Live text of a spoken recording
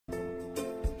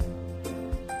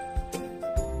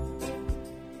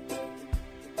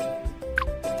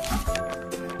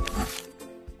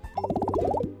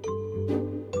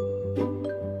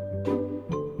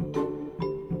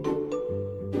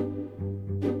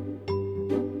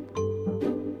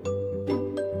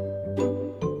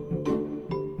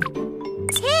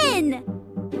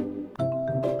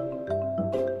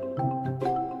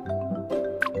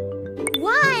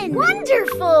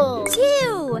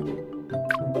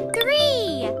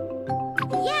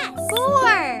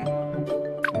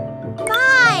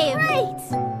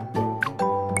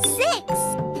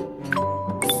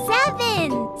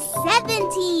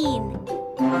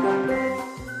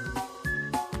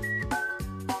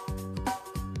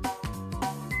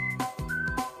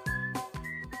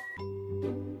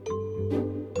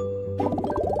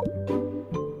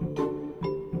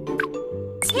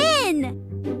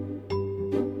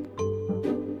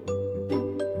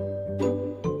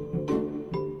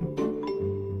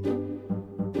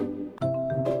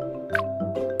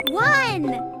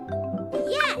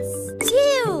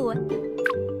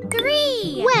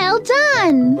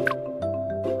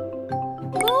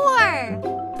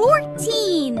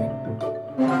14.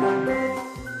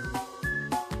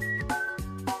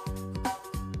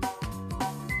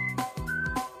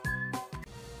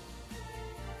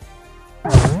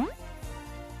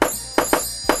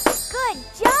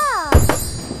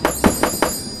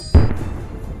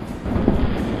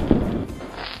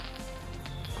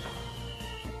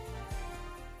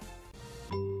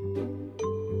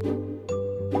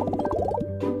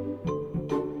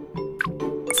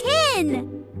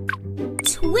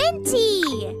 20.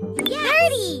 Yes.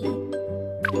 30.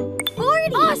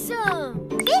 40. Awesome.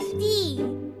 50.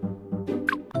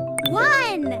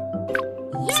 1.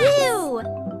 Yes. 2.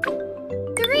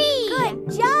 3. Good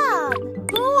job.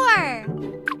 4.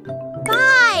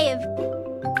 5.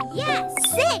 Yes.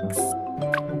 6.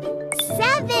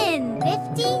 7.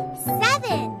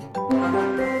 57.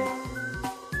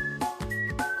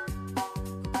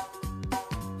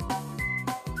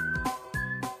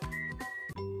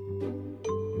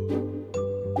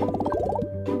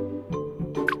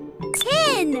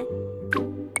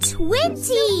 20.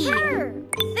 Superb.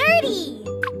 30.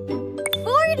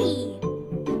 40.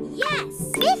 Yes.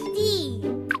 50.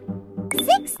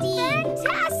 60.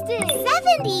 Fantastic.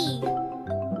 70.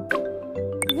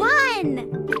 1.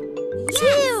 Yes.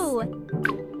 2.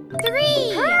 3.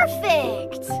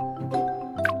 Perfect.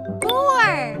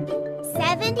 4.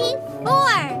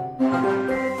 74.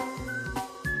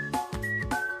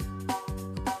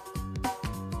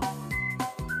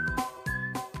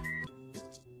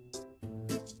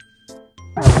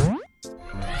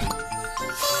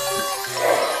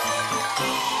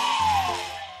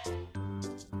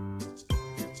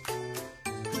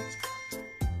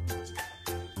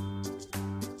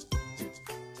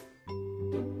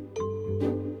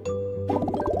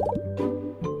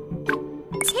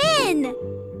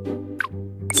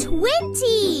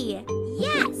 20.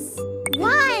 Yes.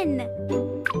 1.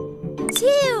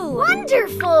 2.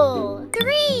 Wonderful.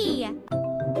 3.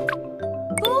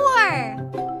 4.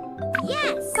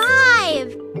 Yes.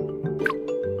 5.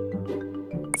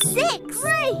 6.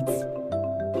 Great.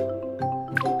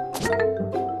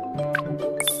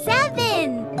 7.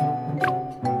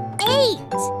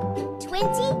 8.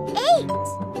 28.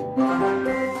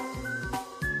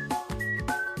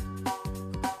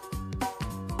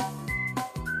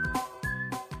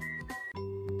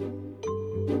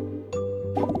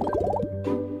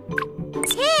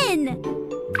 Ten.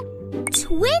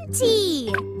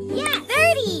 20. Yeah.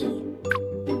 30.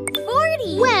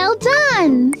 40. Well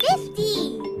done.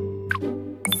 50.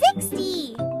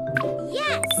 60.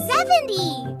 Yes. 70.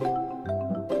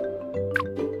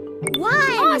 1.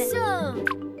 Awesome.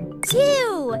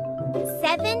 2.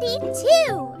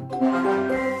 72.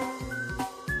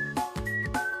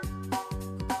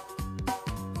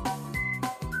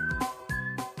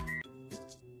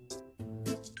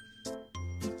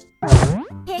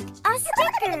 Pick a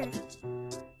sticker.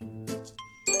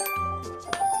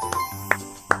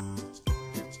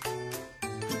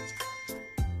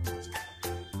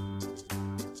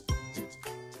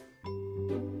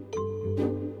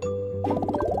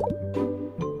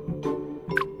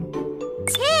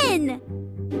 10.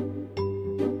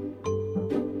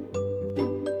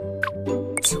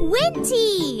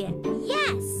 20.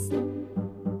 Yes.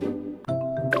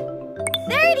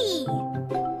 30.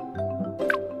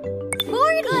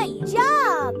 40. Good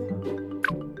job.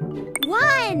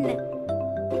 1.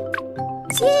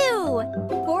 2.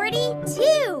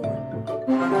 42.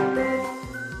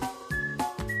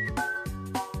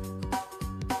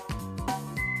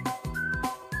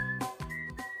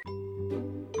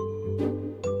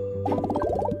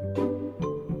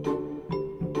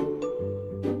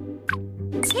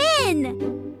 10.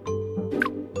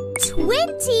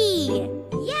 20.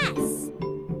 Yes.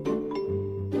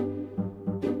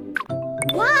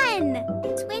 1.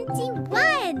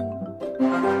 21.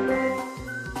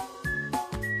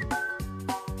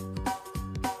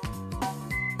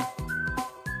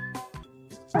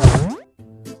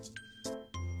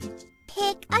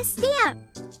 Pick a stamp.